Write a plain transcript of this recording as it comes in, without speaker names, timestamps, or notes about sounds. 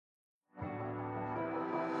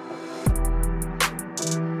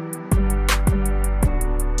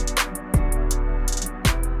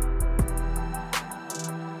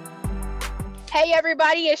Hey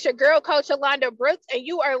everybody, it's your girl Coach Alonda Brooks, and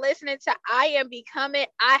you are listening to I Am Becoming.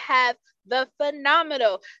 I have the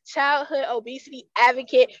phenomenal childhood obesity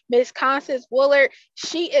advocate, Miss Constance Woolard.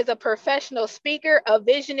 She is a professional speaker, a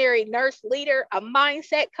visionary nurse leader, a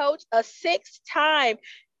mindset coach, a six-time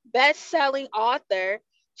best-selling author.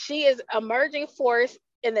 She is emerging force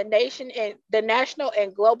in the nation and the national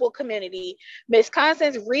and global community. Ms.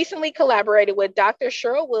 Constance recently collaborated with Dr.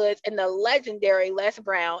 Cheryl Woods and the legendary Les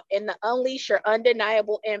Brown in the Unleash Your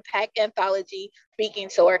Undeniable Impact Anthology speaking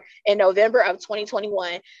tour in November of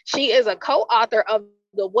 2021. She is a co-author of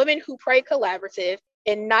the Women Who Pray Collaborative,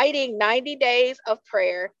 Igniting 90 Days of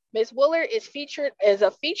Prayer. Ms. Woolard is featured as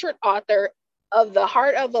a featured author of The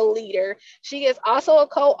Heart of a Leader. She is also a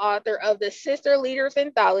co-author of the Sister Leaders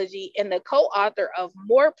Anthology and the co-author of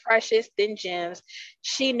More Precious Than Gems.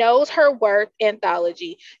 She Knows Her Worth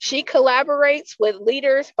Anthology. She collaborates with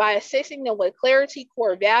leaders by assisting them with clarity,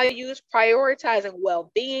 core values, prioritizing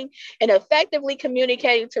well-being, and effectively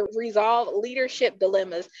communicating to resolve leadership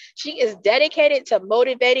dilemmas. She is dedicated to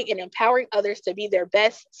motivating and empowering others to be their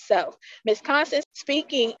best self. Ms. Constance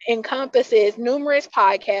speaking encompasses numerous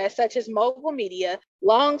podcasts such as Mogul Media,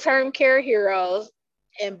 Long-Term Care Heroes,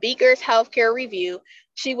 and Beaker's Healthcare Review.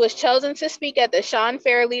 She was chosen to speak at the Sean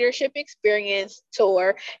Fair Leadership Experience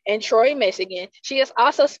Tour in Troy, Michigan. She is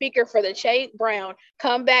also speaker for the Che Brown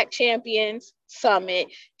Comeback Champions Summit.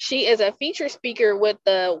 She is a featured speaker with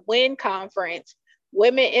the WIN Conference,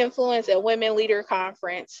 Women Influence and Women Leader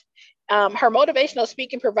Conference. Her motivational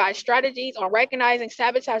speaking provides strategies on recognizing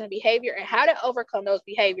sabotaging behavior and how to overcome those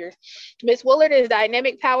behaviors. Ms. Woolard is a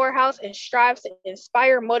dynamic powerhouse and strives to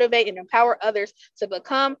inspire, motivate, and empower others to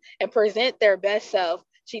become and present their best self.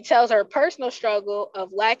 She tells her personal struggle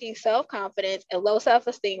of lacking self-confidence and low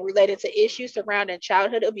self-esteem related to issues surrounding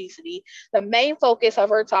childhood obesity. The main focus of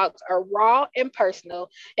her talks are raw and personal,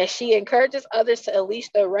 and she encourages others to unleash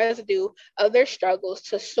the residue of their struggles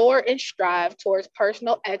to soar and strive towards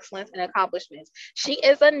personal excellence and accomplishments. She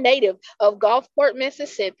is a native of Gulfport,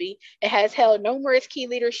 Mississippi, and has held numerous key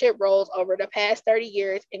leadership roles over the past 30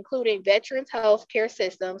 years, including Veterans Health Care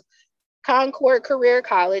Systems, Concord Career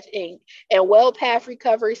College, Inc., and WellPath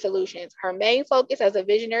Recovery Solutions. Her main focus as a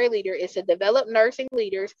visionary leader is to develop nursing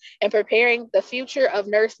leaders and preparing the future of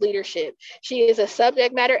nurse leadership. She is a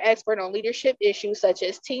subject matter expert on leadership issues such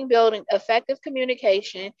as team building, effective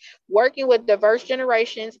communication, working with diverse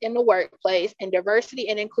generations in the workplace, and diversity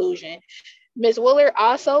and inclusion. Ms. Woolard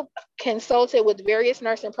also consulted with various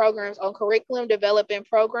nursing programs on curriculum development,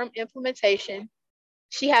 program implementation.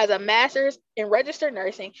 She has a master's in registered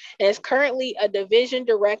nursing and is currently a division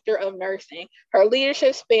director of nursing. Her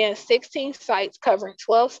leadership spans 16 sites covering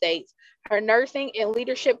 12 states. Her nursing and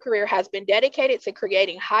leadership career has been dedicated to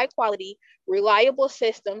creating high quality, reliable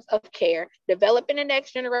systems of care, developing the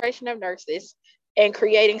next generation of nurses, and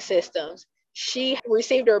creating systems. She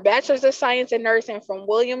received her Bachelor's of Science in Nursing from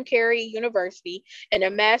William Carey University and a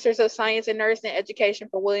Master's of Science in Nursing Education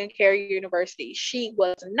from William Carey University. She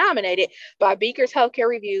was nominated by Beaker's Healthcare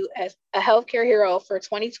Review as a healthcare hero for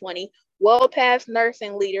 2020, WellPath's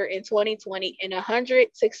Nursing Leader in 2020, and 100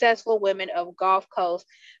 Successful Women of Gulf Coast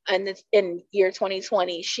in year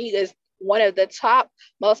 2020. She is one of the top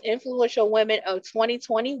most influential women of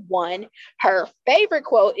 2021. Her favorite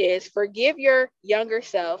quote is, "Forgive your younger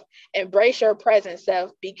self, embrace your present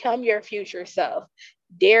self, become your future self,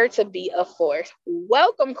 dare to be a force."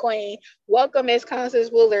 Welcome, Queen. Welcome, Ms.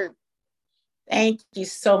 Constance Woolard. Thank you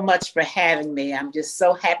so much for having me. I'm just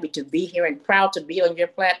so happy to be here and proud to be on your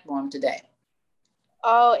platform today.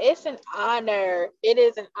 Oh, it's an honor. It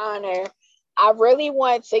is an honor. I really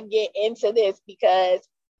want to get into this because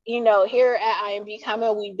here at I Am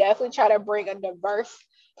Becoming, we definitely try to bring a diverse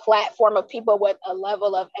platform of people with a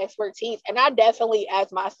level of expertise. And I definitely,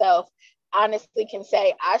 as myself, honestly can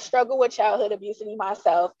say I struggle with childhood obesity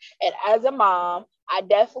myself. And as a mom,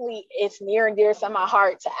 it's near and dear to my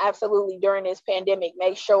heart to absolutely during this pandemic,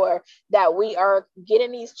 make sure that we are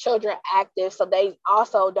getting these children active so they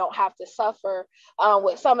also don't have to suffer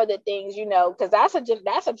with some of the things, because that's a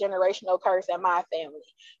generational curse in my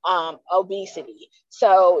family, obesity.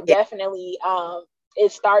 So definitely, it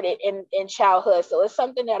started in childhood. So it's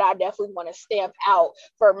something that I definitely want to stamp out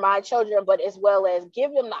for my children, but as well as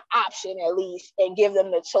give them the option at least and give them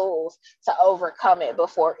the tools to overcome it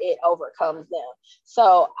before it overcomes them.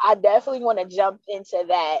 So I definitely want to jump into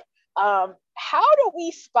that. How do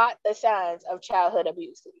we spot the signs of childhood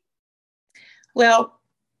obesity? Well,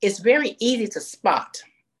 it's very easy to spot.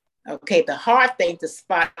 Okay, the hard thing to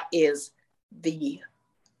spot is the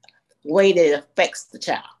way that it affects the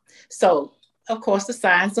child. So of course, the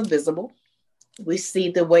signs are visible. We see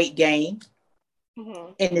the weight gain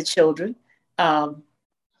in the children.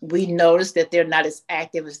 We notice that they're not as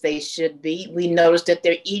active as they should be. We notice that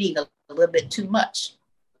they're eating a little bit too much.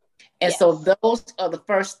 And so those are the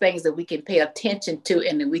first things that we can pay attention to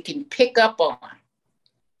and that we can pick up on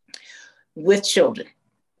with children.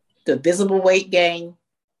 The visible weight gain,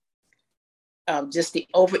 just the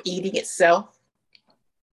overeating itself,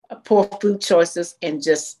 poor food choices, and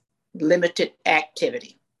just limited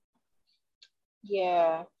activity.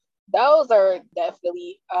 Yeah, those are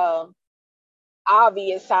definitely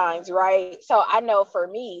obvious signs, right? So I know for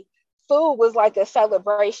me, food was like a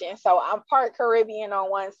celebration. So I'm part Caribbean on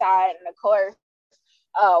one side, and of course,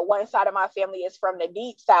 one side of my family is from the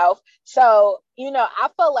deep South. So, I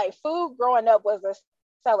felt like food growing up was a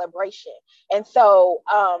celebration. And so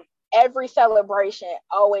every celebration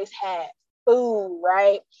always had food,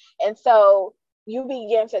 right? And so you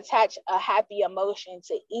begin to attach a happy emotion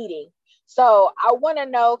to eating. So I want to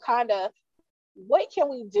know kind of what can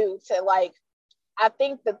we do to I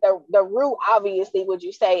think that the root, obviously, would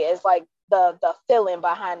you say, is like the feeling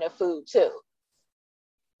behind the food too?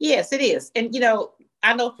 Yes, it is. And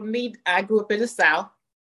I know for me, I grew up in the South.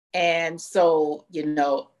 And so,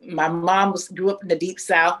 my mom grew up in the deep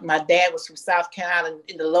South. My dad was from South Carolina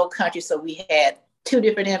in the low country. So we had two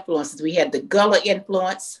different influences. We had the Gullah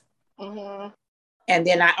influence. Mm-hmm. And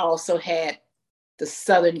then I also had the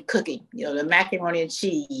Southern cooking, the macaroni and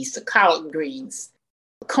cheese, the collard greens,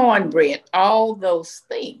 cornbread, all those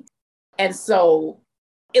things. And so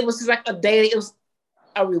it was just like it was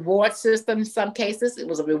a reward system in some cases. It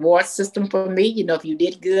was a reward system for me. If you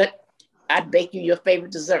did good, I'd bake you your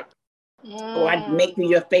favorite dessert, or I'd make you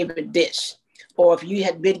your favorite dish. Or if you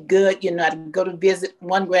had been good, I'd go to visit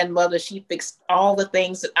one grandmother. She fixed all the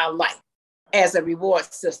things that I like as a reward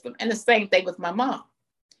system. And the same thing with my mom.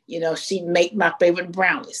 She'd make my favorite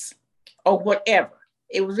brownies or whatever.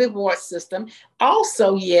 It was a reward system.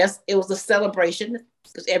 Also, yes, it was a celebration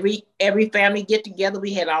because every family get together,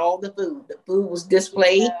 we had all the food. The food was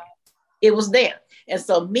displayed. Yeah. It was there. And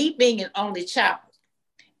so me being an only child,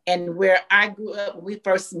 and where I grew up, when we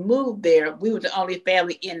first moved there, we were the only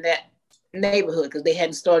family in that neighborhood because they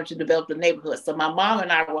hadn't started to develop the neighborhood. So my mom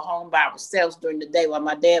and I were home by ourselves during the day while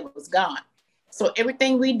my dad was gone. So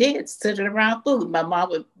everything we did centered around food. My mom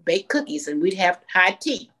would bake cookies and we'd have high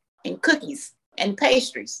tea and cookies and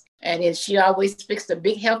pastries. And then she always fixed a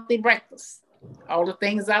big healthy breakfast, all the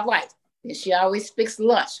things I liked. And she always fixed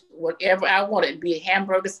lunch, whatever I wanted, be it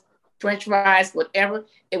hamburgers, French fries, whatever.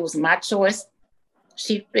 It was my choice.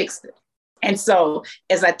 She fixed it. And so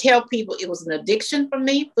as I tell people, it was an addiction for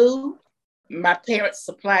me, food. My parents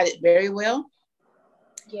supplied it very well.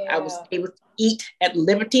 Yeah. I was able to eat at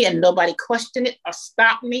liberty and nobody questioned it or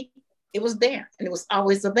stopped me. It was there and it was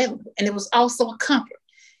always available. And it was also a comfort.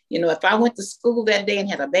 If I went to school that day and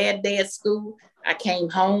had a bad day at school, I came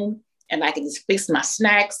home and I could just fix my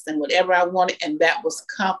snacks and whatever I wanted. And that was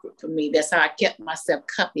comfort for me. That's how I kept myself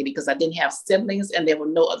company because I didn't have siblings and there were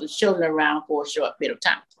no other children around for a short period of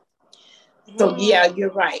time. So yeah,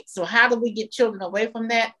 you're right. So how do we get children away from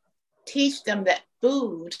that? Teach them that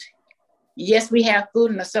food, yes, we have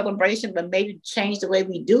food in a celebration, but maybe change the way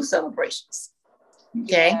we do celebrations.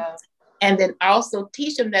 Okay. Yeah. And then also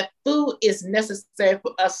teach them that food is necessary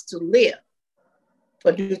for us to live,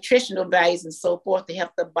 for nutritional values and so forth, to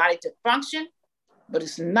help the body to function, but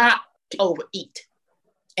it's not to overeat.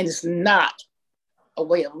 And it's not a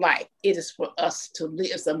way of life. It is for us to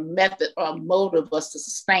live. It's a method or a mode of us to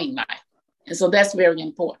sustain life. And so that's very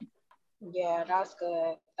important. Yeah, that's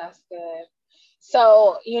good. That's good.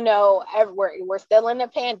 So, we're still in the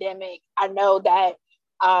pandemic. I know that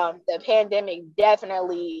the pandemic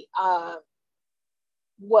definitely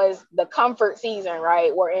was the comfort season,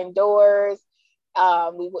 right? We're indoors.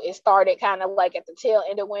 It started kind of like at the tail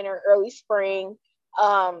end of winter, early spring.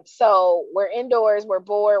 So we're indoors, we're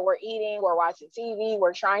bored, we're eating, we're watching TV,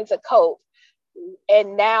 we're trying to cope.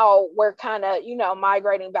 And now we're kind of,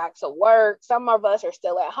 migrating back to work. Some of us are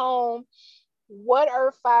still at home. What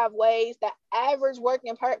are 5 ways that average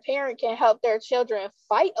working parent can help their children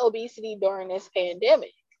fight obesity during this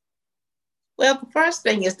pandemic? Well, the first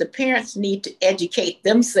thing is the parents need to educate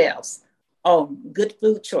themselves on good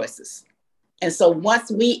food choices. And so once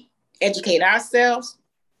we educate ourselves,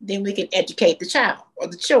 then we can educate the child or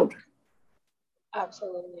the children.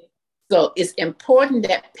 Absolutely. So it's important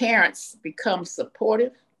that parents become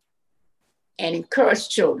supportive and encourage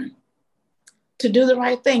children to do the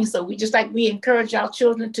right thing. So we encourage our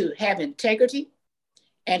children to have integrity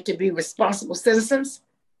and to be responsible citizens.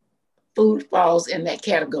 Food falls in that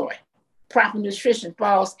category. Proper nutrition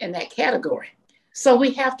falls in that category. So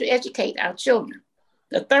we have to educate our children.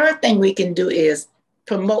 The third thing we can do is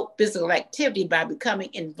promote physical activity by becoming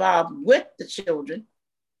involved with the children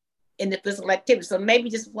in the physical activity. So maybe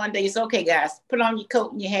just one day it's okay, guys, put on your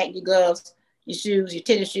coat and your hat and your gloves, your shoes, your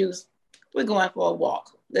tennis shoes. We're going for a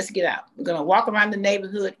walk. Let's get out. We're going to walk around the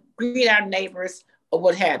neighborhood, greet our neighbors, or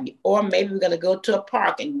what have you. Or maybe we're going to go to a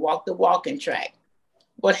park and walk the walking track,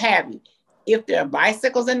 what have you. If there are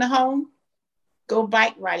bicycles in the home, go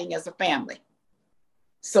bike riding as a family.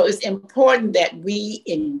 So it's important that we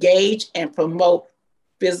engage and promote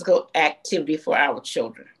physical activity for our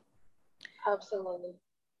children. Absolutely.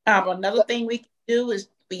 Another thing we can do is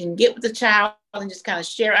we can get with the child and just kind of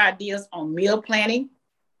share ideas on meal planning.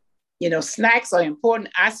 You know, snacks are important.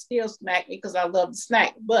 I still snack because I love to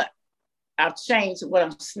snack, but I've changed what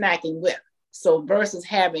I'm snacking with. So versus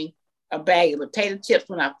having a bag of potato chips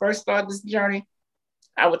when I first started this journey,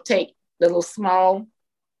 I would take the little small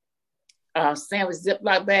sandwich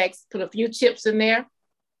Ziploc bags, put a few chips in there,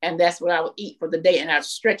 and that's what I would eat for the day. And I'd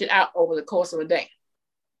stretch it out over the course of the day.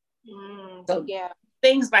 So yeah,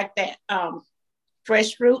 things like that.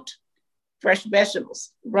 Fresh fruit, fresh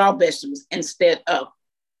vegetables, raw vegetables instead of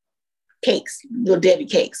cakes, little Debbie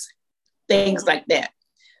cakes, things like that.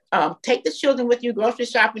 Take the children with you grocery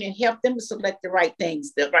shopping and help them to select the right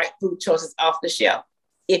things, the right food choices off the shelf.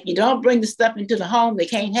 If you don't bring the stuff into the home, they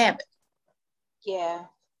can't have it. Yeah.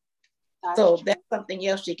 That's something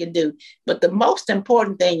else you can do. But the most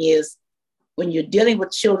important thing is when you're dealing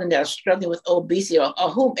with children that are struggling with obesity or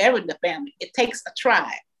whomever in the family, it takes a tribe.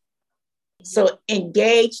 Mm-hmm. So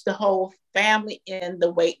engage the whole family in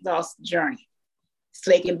the weight loss journey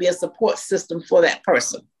so they can be a support system for that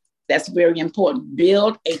person. That's very important.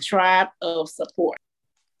 Build a tribe of support.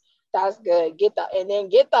 That's good. Get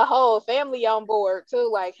the whole family on board too.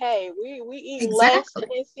 Like, hey, we eat less in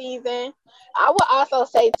this season. I would also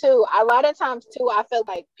say too, a lot of times too, I feel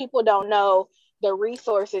like people don't know the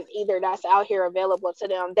resources either that's out here available to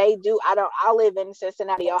them. They do. I live in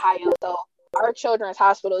Cincinnati, Ohio, so our children's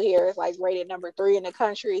hospital here is like rated number 3 in the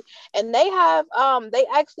country, and they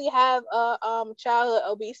actually have a childhood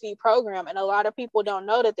obesity program, and a lot of people don't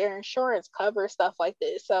know that their insurance covers stuff like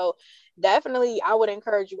this. So definitely I would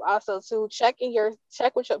encourage you also to check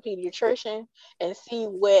with your pediatrician and see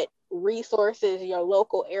what resources your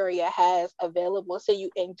local area has available to you,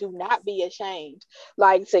 and do not be ashamed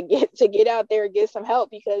like to get out there and get some help,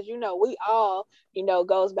 because we all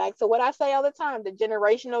goes back to what I say all the time, the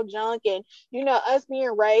generational junk, and us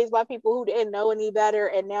being raised by people who didn't know any better,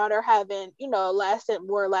 and now they're having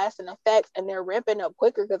more lasting effects, and they're ramping up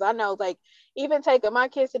quicker. Because I know, like, even taking my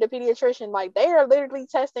kids to the pediatrician, like, they are literally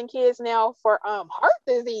testing kids now for heart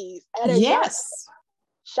disease at a young age.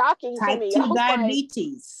 Shocking to me. Type 2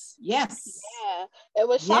 diabetes. Like, yes. Yeah, it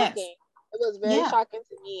was shocking. Yes. It was very shocking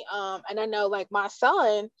to me. And I know, like, my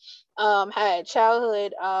son had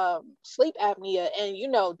childhood sleep apnea,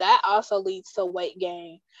 and that also leads to weight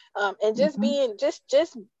gain. And just being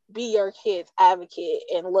just be your kid's advocate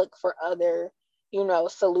and look for other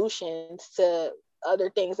solutions to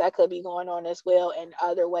other things that could be going on as well, and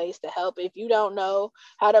other ways to help. If you don't know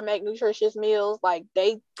how to make nutritious meals, like,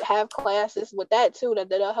 they have classes with that too,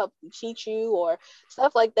 that'll help you teach you or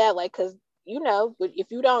stuff like that. Like, because if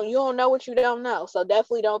you don't know what you don't know. So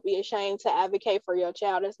definitely don't be ashamed to advocate for your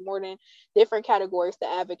child. There's more than different categories to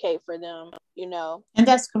advocate for them, And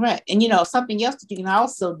that's correct. And something else that you can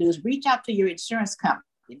also do is reach out to your insurance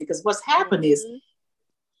company, because what's happened is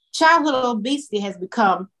childhood obesity has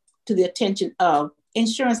become to the attention of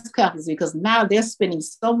insurance companies, because now they're spending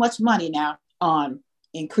so much money now on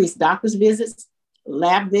increased doctor's visits,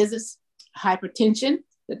 lab visits, hypertension,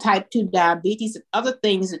 the type 2 diabetes, and other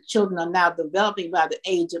things that children are now developing by the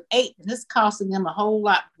age of 8. And it's costing them a whole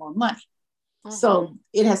lot more money. So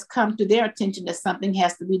it has come to their attention that something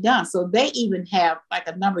has to be done. So they even have like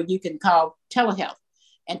a number you can call telehealth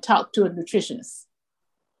and talk to a nutritionist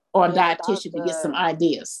or a dietitian to get some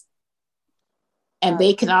ideas. And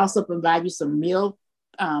they can also provide you some meal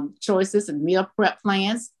choices and meal prep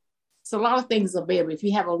plans. So a lot of things are available. If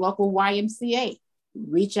you have a local YMCA,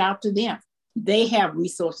 reach out to them. They have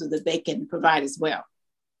resources that they can provide as well.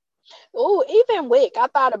 Oh, even WIC. I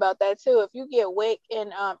thought about that too. If you get WIC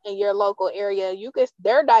in your local area,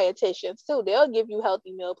 they're dietitians too. They'll give you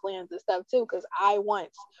healthy meal plans and stuff too. Because I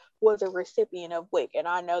once was a recipient of WIC, and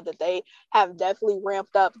I know that they have definitely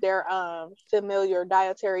ramped up their familiar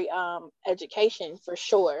dietary education for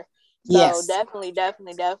sure. So definitely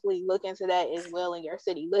look into that as well in your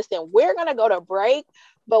city. Listen, we're gonna go to break,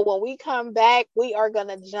 but when we come back, we are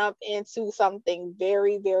gonna jump into something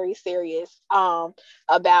very, very serious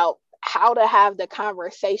about how to have the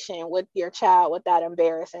conversation with your child without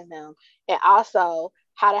embarrassing them, and also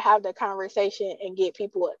how to have the conversation and get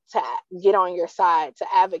people to get on your side to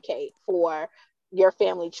advocate for your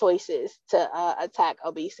family choices to attack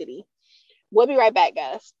obesity. We'll be right back,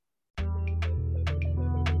 guys.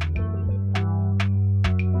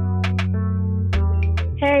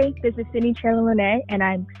 Hey, this is Sydney Cherlin-Lene, and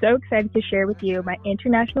I'm so excited to share with you my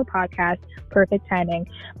international podcast, Perfect Timing,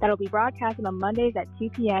 that'll be broadcasted on Mondays at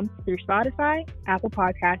 2 p.m. through Spotify, Apple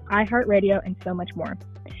Podcasts, iHeartRadio, and so much more.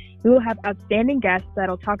 We will have outstanding guests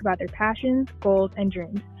that'll talk about their passions, goals, and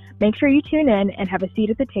dreams. Make sure you tune in and have a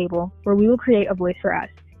seat at the table where we will create a voice for us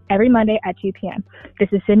every Monday at 2 p.m. This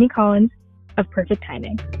is Sydney Collins of Perfect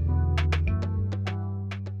Timing.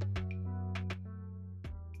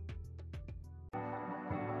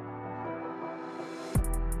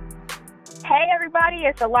 Hey everybody,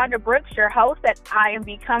 it's Alondra Brooks, your host at I Am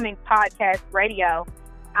Becoming Podcast Radio.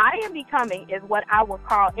 I Am Becoming is what I would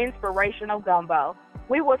call inspirational gumbo.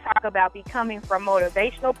 We will talk about becoming from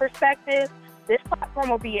motivational perspective. This platform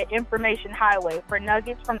will be an information highway for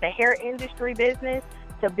nuggets from the hair industry business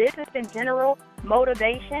to business in general,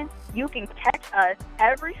 motivation. You can catch us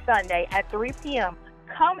every Sunday at 3 p.m.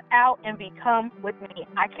 Come out and become with me.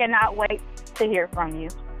 I cannot wait to hear from you.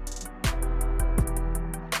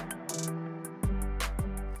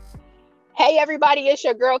 Hey everybody, it's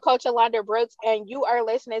your girl Coach Alondra Brooks, and you are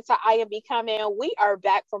listening to I Am Becoming. We are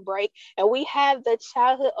back from break, and we have the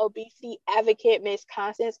childhood obesity advocate, Miss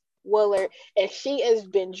Constance Woolard, and she has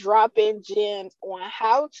been dropping gems on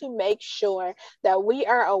how to make sure that we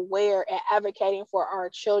are aware and advocating for our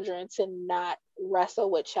children to not wrestle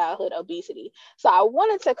with childhood obesity. So I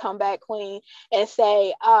wanted to come back, Queen, and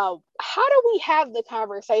say, how do we have the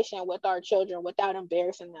conversation with our children without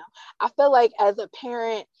embarrassing them? I feel like as a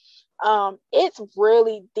parent, it's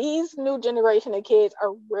really, these new generation of kids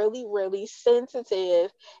are really, really sensitive,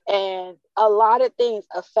 and a lot of things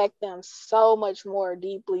affect them so much more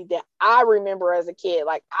deeply than I remember as a kid.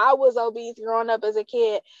 Like, I was obese growing up as a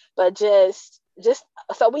kid, but just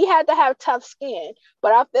so we had to have tough skin.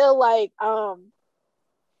 But I feel like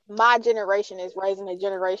my generation is raising a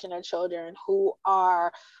generation of children who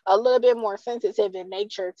are a little bit more sensitive in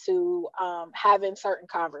nature to having certain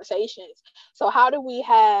conversations. So how do we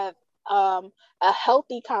have a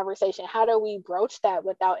healthy conversation? How do we broach that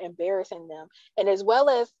without embarrassing them? And as well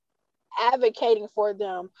as advocating for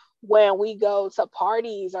them when we go to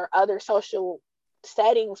parties or other social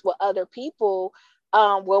settings with other people,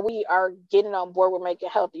 where we are getting on board with making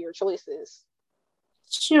healthier choices.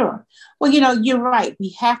 Sure. Well, you're right.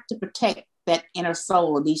 We have to protect that inner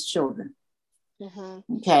soul of these children.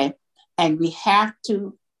 Mm-hmm. Okay. And we have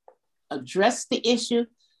to address the issue.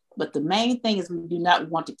 But the main thing is we do not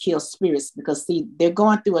want to kill spirits, because, see, they're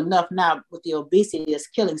going through enough now with the obesity that's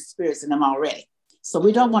killing spirits in them already. So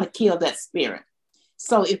we don't want to kill that spirit.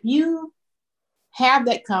 So if you have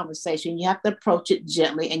that conversation, you have to approach it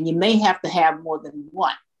gently, and you may have to have more than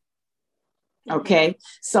one. Okay.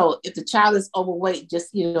 So if the child is overweight, just,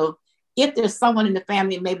 if there's someone in the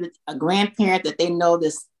family, maybe a grandparent that they know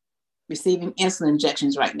that's receiving insulin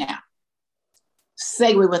injections right now,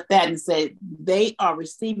 segue with that and say they are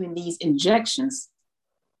receiving these injections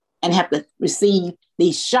and have to receive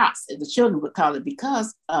these shots, as the children would call it,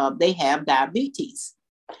 because they have diabetes.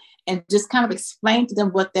 And just kind of explain to them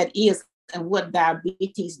what that is and what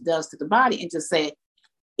diabetes does to the body, and just say,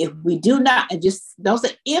 if we do not, and just don't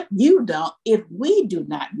say if we do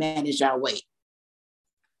not manage our weight,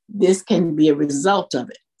 this can be a result of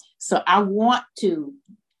it. So I want to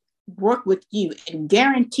work with you and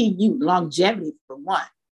guarantee you longevity, for one,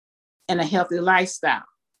 and a healthy lifestyle.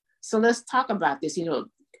 So let's talk about this.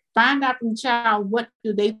 Find out from the child, what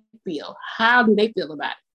do they feel? How do they feel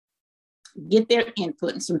about it? Get their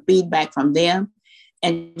input and some feedback from them,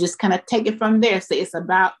 and just kind of take it from there. Say it's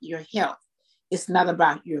about your health. It's not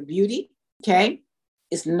about your beauty, okay?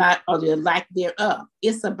 It's not, or the lack thereof.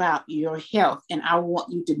 It's about your health. And I want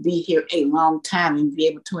you to be here a long time and be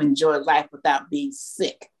able to enjoy life without being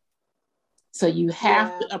sick. So you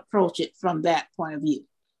have to approach it from that point of view.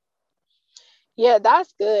 Yeah,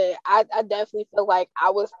 that's good. I definitely feel like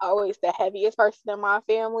I was always the heaviest person in my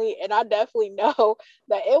family. And I definitely know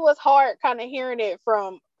that it was hard kind of hearing it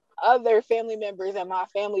from other family members in my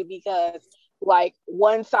family, because like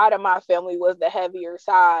one side of my family was the heavier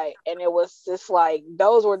side, and it was just like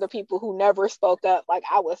those were the people who never spoke up. Like,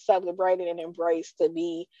 I was celebrated and embraced to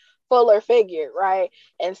be fuller figured, right?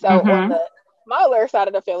 And so on the smaller side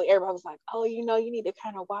of the family, everybody was like, oh, you need to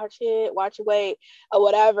kind of watch your weight or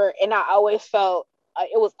whatever. And I always felt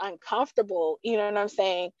it was uncomfortable, you know what I'm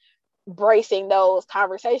saying, bracing those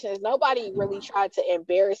conversations. Nobody really tried to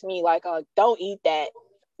embarrass me, like, oh, don't eat that,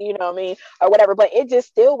 you know what I mean, or whatever. But it just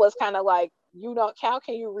still was kind of like how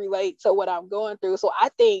can you relate to what I'm going through? So I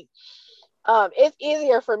think it's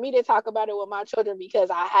easier for me to talk about it with my children because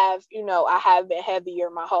I have been heavier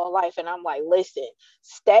my whole life, and I'm like, listen,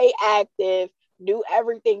 stay active, do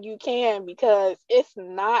everything you can, because it's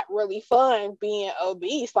not really fun being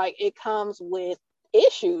obese. Like, it comes with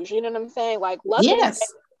issues, you know what I'm saying? Like, luckily, Yes.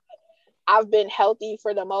 I've been healthy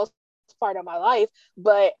for the most part of my life,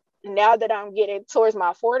 but now that I'm getting towards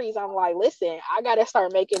my 40s, I'm like, listen, I got to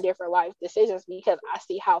start making different life decisions because I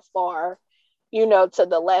see how far, to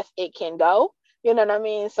the left it can go. You know what I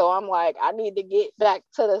mean? So I'm like, I need to get back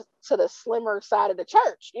to the slimmer side of the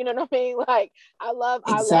church. You know what I mean? Like, I love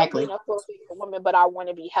being Exactly. a full figure woman, but I want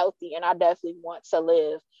to be healthy, and I definitely want to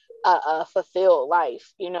live a fulfilled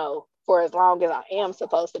life, for as long as I am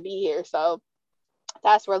supposed to be here. So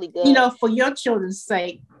that's really good. For your children's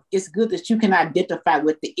sake, it's good that you can identify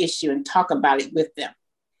with the issue and talk about it with them.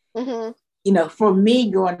 Mm-hmm. For me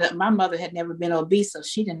growing up, my mother had never been obese, so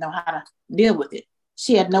she didn't know how to deal with it.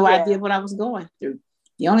 She had no idea what I was going through.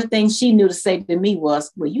 The only thing she knew to say to me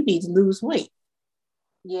was, well, you need to lose weight.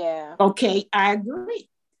 Yeah. Okay, I agree.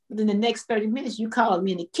 Within the next 30 minutes, you called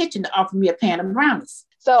me in the kitchen to offer me a pan of brownies.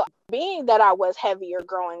 So being that I was heavier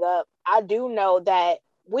growing up, I do know that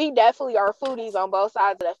we definitely are foodies on both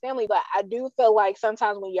sides of the family, but I do feel like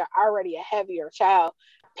sometimes when you're already a heavier child,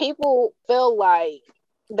 people feel like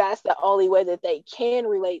that's the only way that they can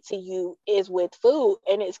relate to you is with food.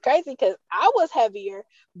 And it's crazy because I was heavier,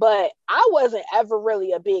 but I wasn't ever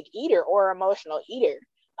really a big eater or emotional eater.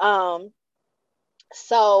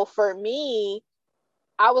 So for me,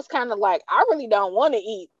 I was kind of like, I really don't want to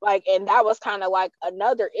eat. Like, and that was kind of like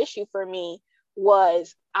another issue for me,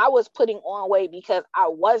 was I was putting on weight because I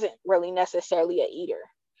wasn't really necessarily a eater.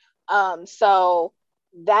 So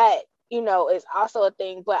that, is also a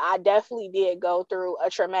thing, but I definitely did go through a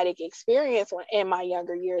traumatic experience in my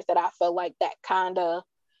younger years that I felt like that kind of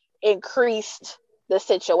increased the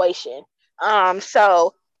situation.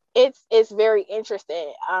 So it's very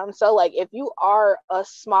interesting. So like, if you are a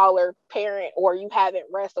smaller parent or you haven't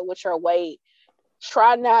wrestled with your weight,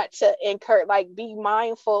 try not to be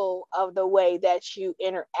mindful of the way that you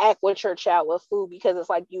interact with your child with food, because it's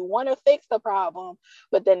like you want to fix the problem,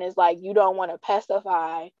 but then it's like you don't want to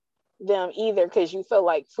pacify them either, because you feel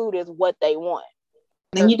like food is what they want.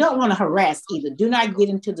 And you don't want to harass either. Do not get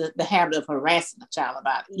into the habit of harassing a child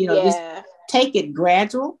about it. Just take it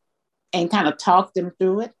gradual and kind of talk them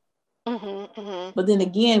through it. Mm-hmm, mm-hmm. But then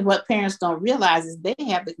again, what parents don't realize is they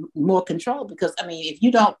have more control, because if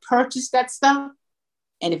you don't purchase that stuff,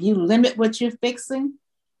 and if you limit what you're fixing,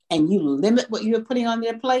 and you limit what you're putting on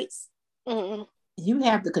their plates, mm-hmm. you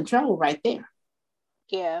have the control right there.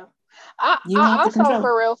 Yeah. I also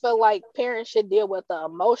for real feel like parents should deal with the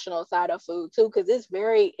emotional side of food too, because it's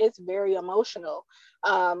very emotional.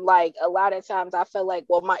 Like a lot of times I feel like,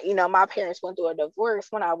 well, my parents went through a divorce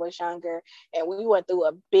when I was younger, and we went through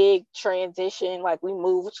a big transition. Like, we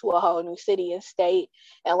moved to a whole new city and state,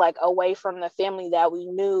 and like away from the family that we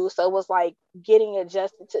knew. So it was like getting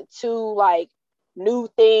adjusted to two like new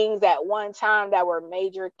things at one time that were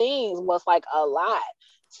major things was like a lot.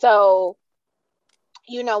 So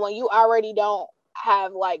when you already don't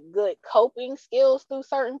have like good coping skills through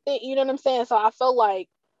certain things, you know what I'm saying? So I feel like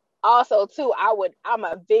also too, I'm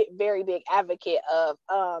a very big advocate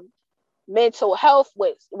of mental health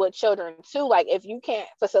with children too. Like, if you can't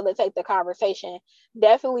facilitate the conversation,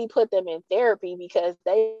 definitely put them in therapy, because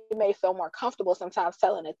they may feel more comfortable sometimes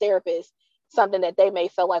telling a therapist something that they may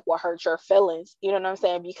feel like will hurt your feelings, you know what I'm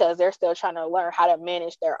saying, because they're still trying to learn how to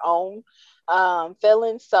manage their own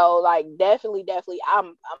feelings. So like, definitely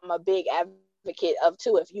I'm a big advocate of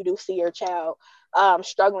too, if you do see your child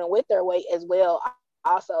struggling with their weight as well,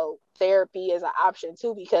 also therapy is an option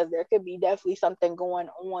too, because there could be definitely something going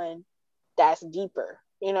on that's deeper,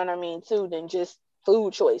 you know what I mean, too, than just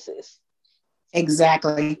food choices.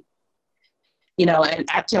 Exactly. And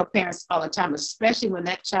I tell parents all the time, especially when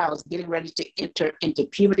that child is getting ready to enter into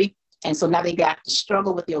puberty, and so now they got to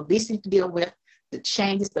struggle with the obesity to deal with, the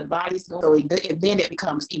changes the body's going, so then it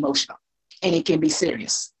becomes emotional, and it can be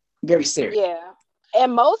serious, very serious. Yeah.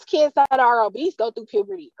 And most kids that are obese go through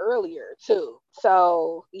puberty earlier too.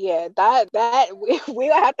 So yeah, that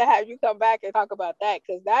we'll have to have you come back and talk about that,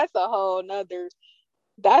 because that's a whole nother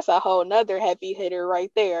heavy hitter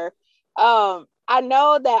right there. I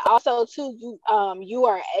know that also too, you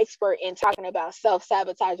are an expert in talking about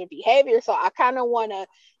self-sabotaging behavior. So I kind of want to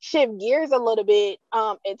shift gears a little bit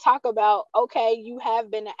and talk about, okay, you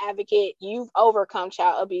have been an advocate, you've overcome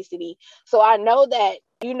child obesity. So I know that,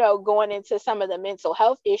 going into some of the mental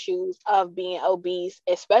health issues of being obese,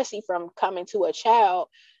 especially from coming to a child,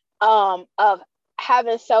 of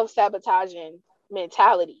having self-sabotaging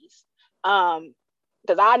mentalities.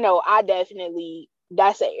 Because I know I definitely,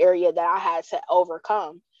 that's an area that I had to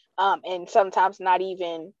overcome. And sometimes not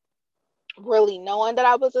even really knowing that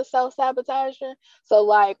I was a self-sabotager. So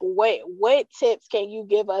like what tips can you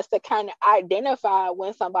give us to kind of identify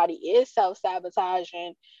when somebody is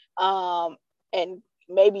self-sabotaging, and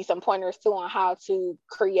maybe some pointers too on how to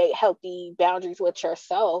create healthy boundaries with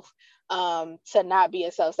yourself, to not be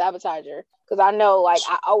a self-sabotager? Because I know, like,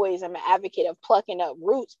 I always am an advocate of plucking up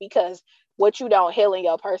roots, because what you don't heal in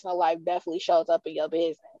your personal life definitely shows up in your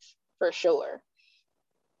business for sure.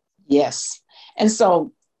 Yes. And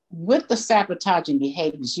so with the sabotaging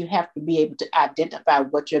behaviors, you have to be able to identify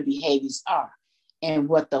what your behaviors are and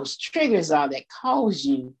what those triggers are that cause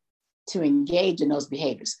you to engage in those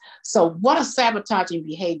behaviors. So what a sabotaging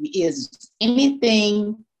behavior is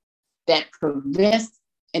anything that prevents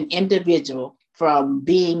an individual from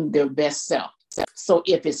being their best self. So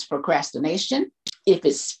if it's procrastination, if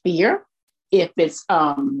it's fear, if it's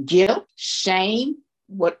guilt, shame,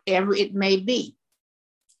 whatever it may be,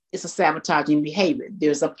 it's a sabotaging behavior.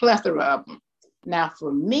 There's a plethora of them. Now,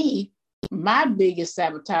 for me, my biggest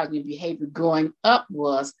sabotaging behavior growing up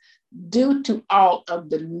was due to all of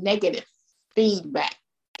the negative feedback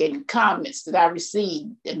and comments that I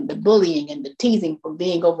received, and the bullying and the teasing for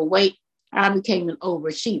being overweight. I became an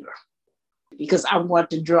overachiever because I wanted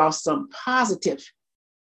to draw some positive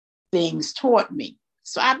things toward me.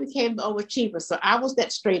 So I became the overachiever. So I was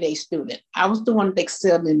that straight A student. I was the one that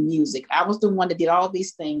excelled in music. I was the one that did all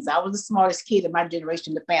these things. I was the smartest kid in my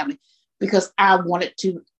generation, the family, because I wanted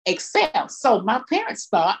to excel. So my parents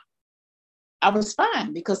thought I was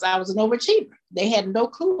fine because I was an overachiever. They had no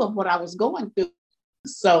clue of what I was going through.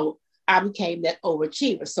 So I became that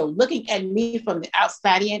overachiever. So looking at me from the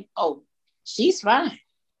outside in, oh, she's fine.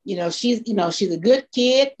 She's a good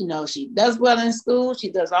kid. She does well in school. She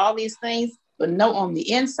does all these things. But no, on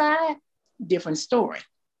the inside, different story.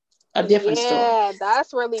 A different story. Yeah,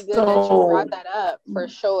 that's really good that you brought that up, for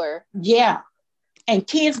sure. Yeah. And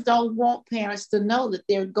kids don't want parents to know that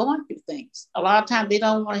they're going through things. A lot of times they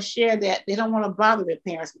don't want to share that. They don't want to bother their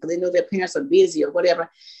parents because they know their parents are busy or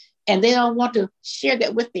whatever. And they don't want to share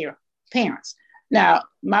that with their parents. Now,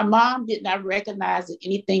 my mom did not recognize that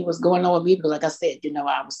anything was going on with me, because like I said,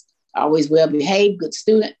 I was always well-behaved, good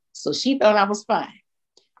student. So she thought I was fine.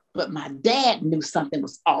 But my dad knew something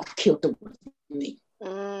was off kilter with me.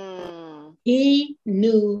 He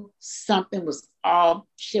knew something was off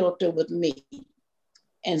kilter with me.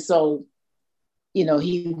 And so,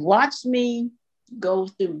 he watched me go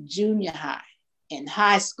through junior high and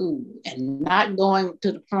high school and not going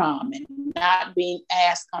to the prom and not being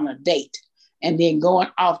asked on a date, and then going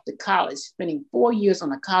off to college, spending 4 years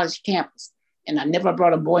on a college campus. And I never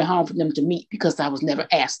brought a boy home for them to meet because I was never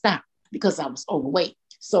asked out because I was overweight.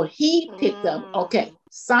 So he picked up, okay,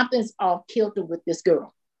 something's off kilter with this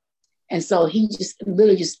girl. And so he just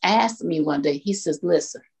literally just asked me one day, he says,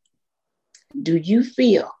 listen, do you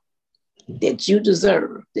feel that you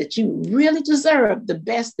really deserve the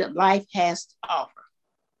best that life has to offer?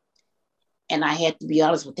 And I had to be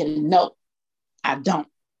honest with him, no, I don't.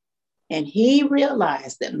 And he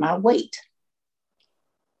realized that my weight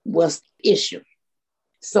was the issue.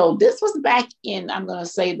 So this was back in, I'm going to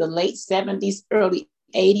say, the late 70s, early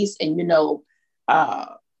 80s. And,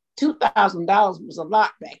 $2,000 was a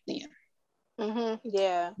lot back then.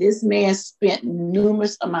 Yeah. This man spent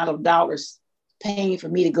numerous amount of dollars paying for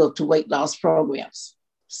me to go to weight loss programs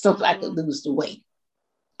so that I could lose the weight.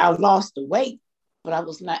 I lost the weight, but I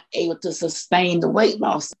was not able to sustain the weight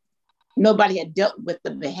loss. Nobody had dealt with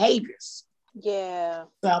the behaviors. Yeah.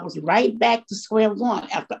 So I was right back to square one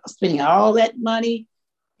after spending all that money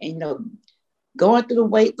and, going through the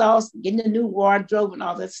weight loss, getting a new wardrobe and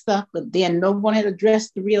all that stuff. But then no one had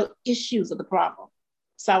addressed the real issues of the problem.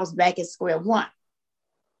 So I was back at square one.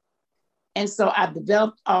 And so I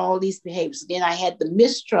developed all these behaviors. Then I had the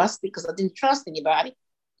mistrust because I didn't trust anybody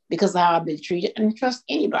because of how I've been treated. I didn't trust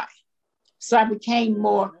anybody. So I became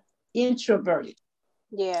more introverted.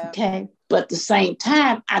 Yeah. Okay. But at the same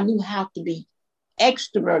time, I knew how to be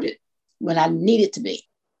extroverted when I needed to be.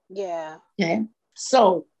 Yeah. Okay.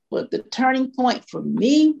 So, but the turning point for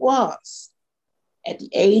me was at the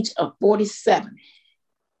age of 47.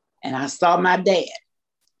 And I saw my dad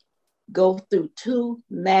go through 2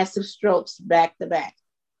 massive strokes back to back.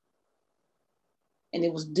 And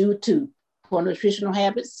it was due to poor nutritional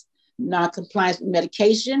habits, non-compliance with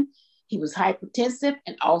medication. He was hypertensive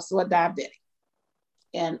and also a diabetic.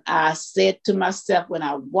 And I said to myself when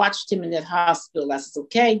I watched him in that hospital, I said,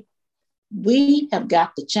 okay, we have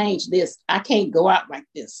got to change this. I can't go out like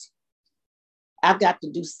this. I've got to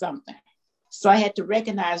do something. So I had to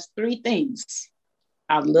recognize three things.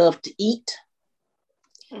 I love to eat.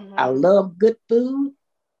 I love good food.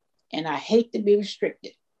 And I hate to be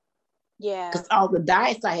restricted. Yeah. Because all the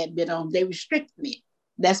diets I had been on, they restricted me.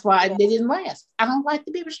 That's why they didn't last. I don't like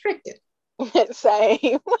to be restricted.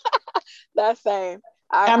 Same. That's same.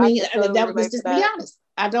 I mean, totally let's just be honest.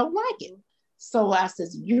 I don't like it. So I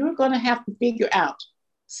says, you're going to have to figure out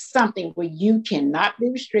something where you cannot be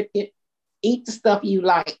restricted, eat the stuff you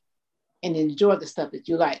like, and enjoy the stuff that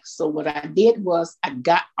you like. So what I did was I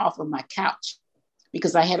got off of my couch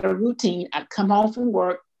because I had a routine. I'd come home from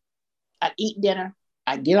work, I'd eat dinner,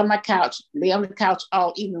 I'd get on my couch, lay on the couch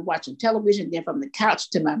all evening watching television, then from the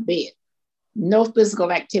couch to my bed. No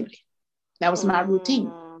physical activity. That was my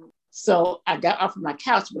routine. So I got off of my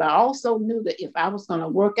couch, but I also knew that if I was going to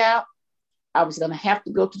work out, I was going to have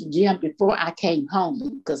to go to the gym before I came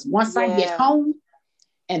home. Because once I get home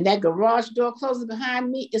and that garage door closes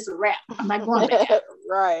behind me, it's a wrap. I'm not going back out.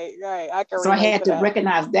 Right. So I had to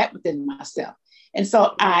recognize that within myself. And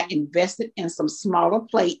so I invested in some smaller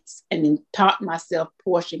plates and then taught myself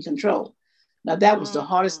portion control. Now that was the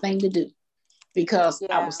hardest thing to do because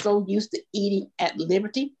I was so used to eating at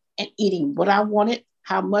liberty and eating what I wanted,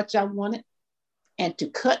 how much I wanted, and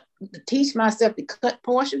to teach myself to cut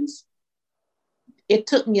portions. It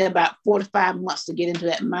took me about 4 to 5 months to get into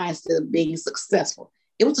that mindset of being successful.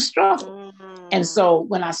 It was a struggle. And so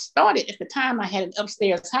when I started, at the time I had an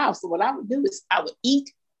upstairs house. So what I would do is I would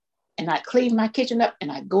eat and I'd clean my kitchen up and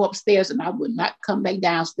I'd go upstairs and I would not come back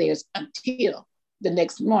downstairs until the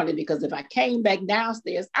next morning, because if I came back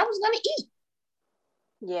downstairs, I was going to eat.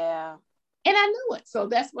 Yeah. And I knew it. So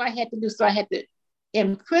that's what I had to do. So I had to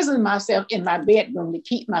imprison myself in my bedroom to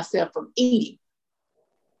keep myself from eating.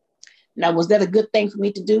 Now, was that a good thing for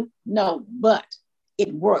me to do? No, but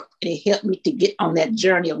it worked. And it helped me to get on that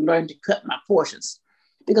journey of learning to cut my portions.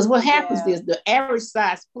 Because what happens is the average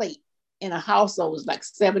size plate in a household is like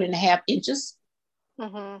 7.5 inches.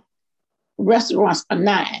 Restaurants are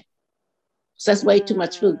 9. So that's way too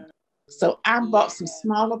much food. So I bought some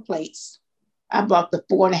smaller plates. I bought the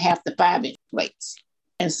 4.5 to 5 inch plates.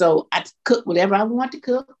 And so I cooked whatever I wanted to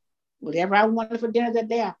cook. Whatever I wanted for dinner that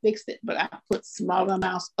day, I fixed it, but I put smaller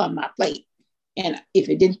amounts on my plate. And if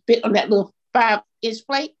it didn't fit on that little 5-inch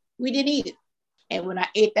plate, we didn't eat it. And when I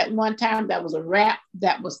ate that one time, that was a wrap.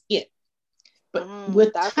 That was it. But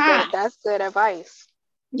with time, that's good advice.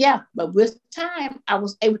 Yeah, but with time, I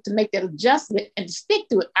was able to make that adjustment and to stick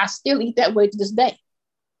to it. I still eat that way to this day.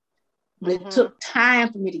 But it took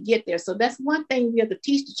time for me to get there. So that's one thing we have to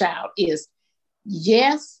teach the child is,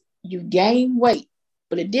 yes, you gain weight,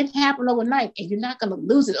 but it didn't happen overnight, and you're not going to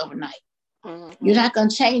lose it overnight. You're not going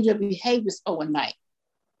to change your behaviors overnight.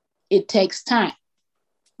 It takes time,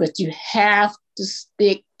 but you have to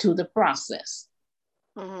stick to the process.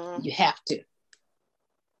 You have to.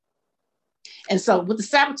 And so with the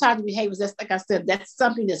sabotaging behaviors, that's like I said, that's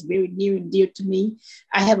something that's very near and dear to me.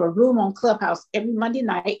 I have a room on Clubhouse every Monday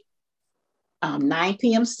night, 9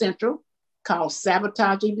 p.m. Central, called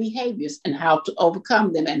Sabotaging Behaviors and How to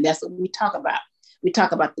Overcome Them. And that's what we talk about. We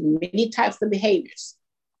talk about the many types of behaviors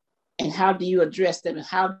and how do you address them and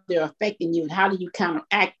how they're affecting you and how do you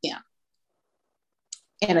counteract them.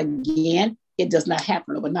 And again, it does not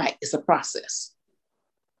happen overnight. It's a process.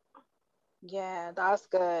 Yeah, that's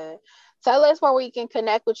good. Tell us where we can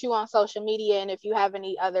connect with you on social media and if you have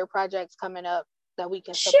any other projects coming up that we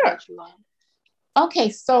can support you on.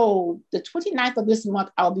 Okay, so the 29th of this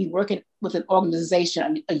month, I'll be working with an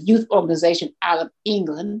organization, a youth organization out of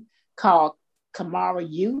England called Kamara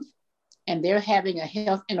Youth, and they're having a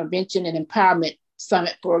health intervention and empowerment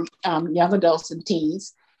summit for young adults and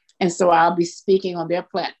teens. And so I'll be speaking on their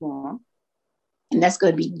platform, and that's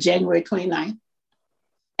going to be January 29th.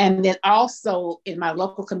 And then also in my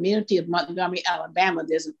local community of Montgomery, Alabama,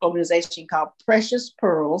 there's an organization called Precious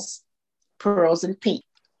Pearls, Pearls in Pink.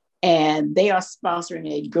 And they are sponsoring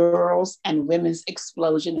a girls and women's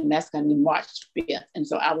explosion, and that's going to be March 5th. And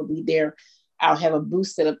so I will be there. I'll have a booth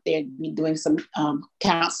set up there, be doing some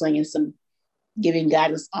counseling and some giving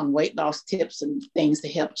guidance on weight loss tips and things to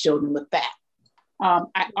help children with that.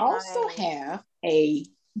 I also have a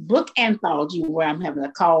book anthology where I'm having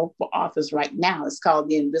a call for authors right now. It's called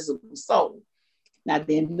The Invisible Soul. Now,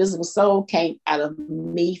 The Invisible Soul came out of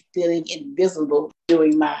me feeling invisible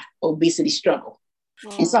during my obesity struggle.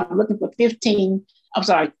 And so I'm looking for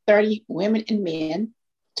 30 women and men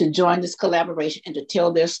to join this collaboration and to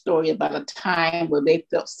tell their story about a time where they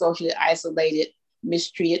felt socially isolated,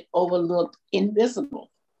 mistreated, overlooked, invisible,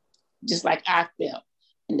 just like I felt,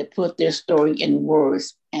 and to put their story in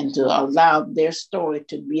words and to allow their story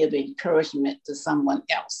to be of encouragement to someone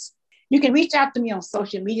else. You can reach out to me on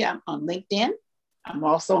social media. I'm on LinkedIn. I'm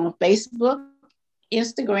also on Facebook,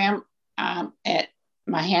 Instagram. At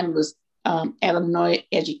my handle is Illinois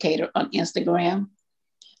Educator on Instagram.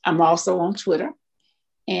 I'm also on Twitter.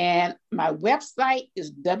 And my website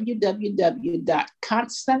is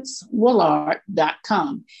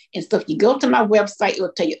www.constancewoolard.com. And so if you go to my website, it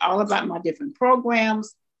will tell you all about my different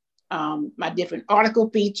programs, my different article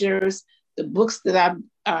features, the books that I've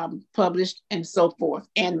published, and so forth.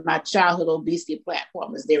 And my childhood obesity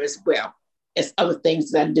platform is there as well. As other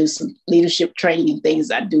things that I do, some leadership training and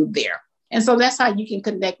things I do there. And so that's how you can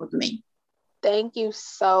connect with me. Thank you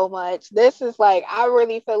so much. This is like, I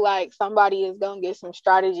really feel like somebody is going to get some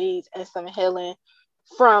strategies and some healing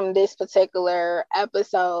from this particular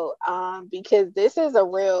episode, because this is a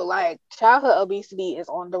real, like, childhood obesity is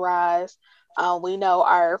on the rise. We know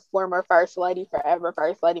our former First Lady, forever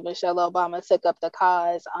First Lady Michelle Obama, took up the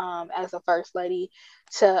cause as a First Lady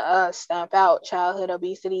to stamp out childhood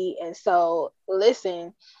obesity. And so,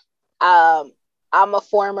 listen, I'm a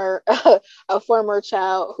former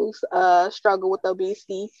child who's struggled with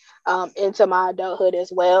obesity into my adulthood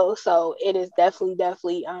as well. So it is definitely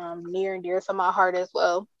near and dear to my heart as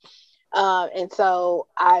well. And so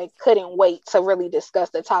I couldn't wait to really discuss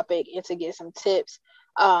the topic and to get some tips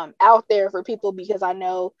out there for people, because I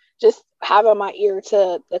know, just having my ear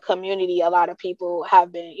to the community, a lot of people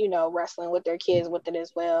have been, wrestling with their kids with it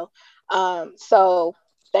as well. So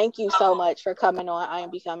thank you so much for coming on I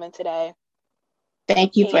Am Becoming today.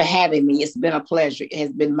 Thank you for having me. It's been a pleasure. It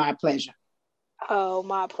has been my pleasure. Oh,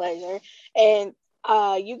 my pleasure. And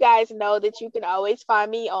you guys know that you can always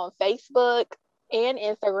find me on Facebook and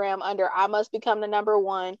Instagram under I Must Become the Number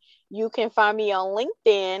One. You can find me on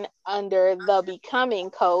LinkedIn under The Becoming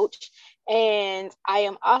Coach. And I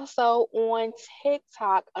am also on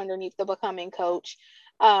TikTok underneath The Becoming Coach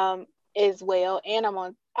as well. And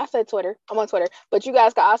I said Twitter. I'm on Twitter. But you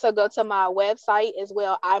guys can also go to my website as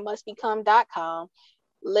well, imustbecome.com.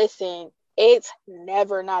 Listen, it's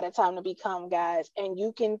never not a time to become, guys. And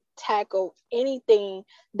you can tackle anything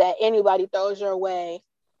that anybody throws your way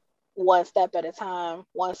one step at a time,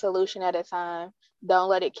 one solution at a time. Don't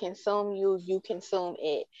let it consume you. You consume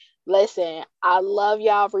it. Listen, I love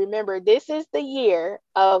y'all. Remember, this is the year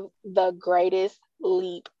of the greatest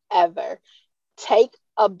leap ever. Take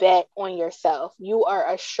a bet on yourself. You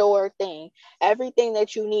are a sure thing. Everything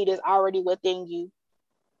that you need is already within you.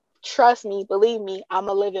 Trust me, believe me, I'm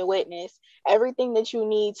a living witness. Everything that you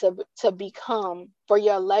need to become, for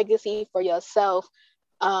your legacy, for yourself,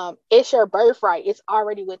 it's your birthright. It's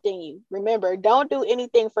already within you. Remember, don't do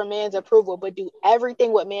anything for man's approval, but do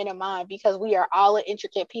everything with man in mind, because we are all an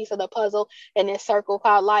intricate piece of the puzzle in this circle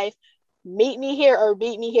called life. Meet me here or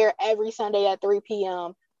beat me here every Sunday at 3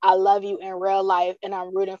 p.m. I love you in real life, and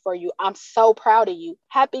I'm rooting for you. I'm so proud of you.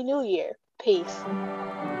 Happy New Year. Peace.